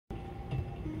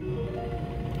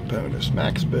bonus,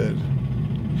 max bid.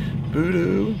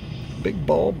 VoDoo, big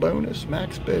ball bonus,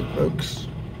 max bid, folks.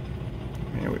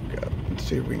 Here we go. Let's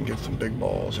see if we can get some big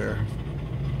balls here.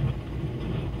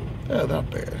 Yeah, not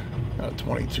bad. Got a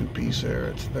 22 piece there.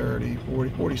 It's 30,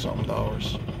 40 something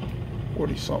dollars.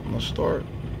 40 something to start.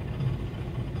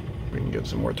 We can get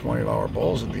some more $20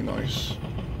 balls, it'd be nice.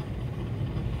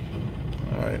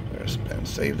 Alright, there's spin.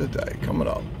 Save the day. Coming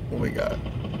up. What we got?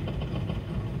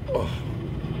 Oh,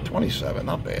 27,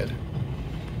 not bad.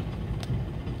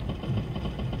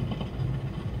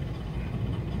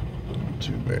 Not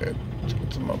too bad. Let's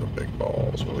get some other big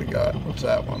balls. What we got? What's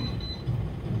that one?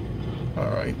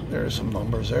 Alright, there's some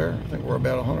numbers there. I think we're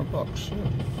about $100. Yeah.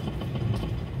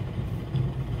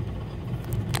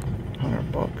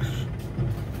 $100.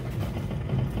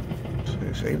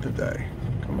 Save the day.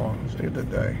 Come on, save the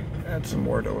day. Add some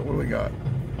more to it. What do we got?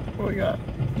 What do we got?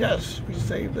 Yes, we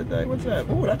saved the day. What's that?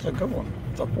 Oh, that's a good one.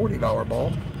 It's a $40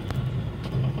 ball.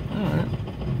 Alright.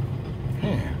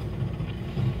 Yeah.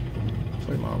 It's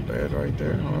like not bad right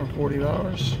there.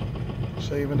 $140.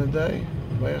 Saving the day.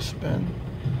 Last spin.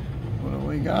 What do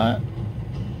we got?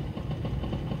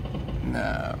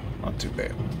 No, not too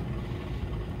bad.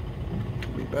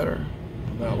 Could be better,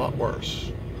 but a lot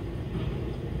worse.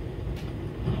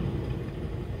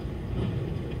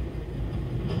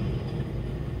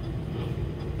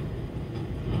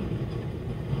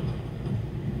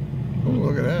 Oh,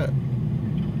 look at that.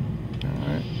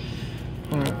 Alright.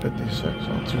 156,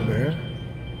 not too bad.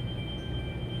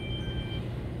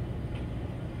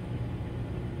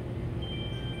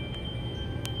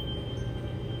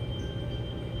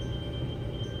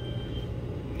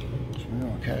 We're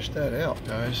going to cash that out,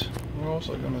 guys. We're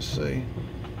also going to see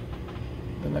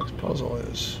the next puzzle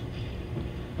is.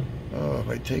 Oh, if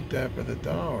I take that for the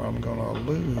dollar, I'm going to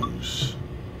lose.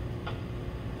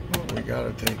 Well, we got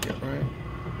to take it, right?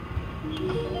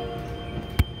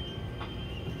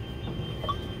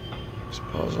 This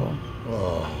puzzle.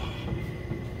 Oh.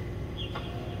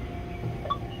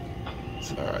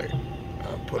 It's alright.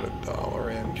 I'll put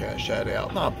 $1 in, cash that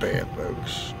out. Not bad,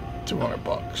 folks.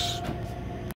 $200.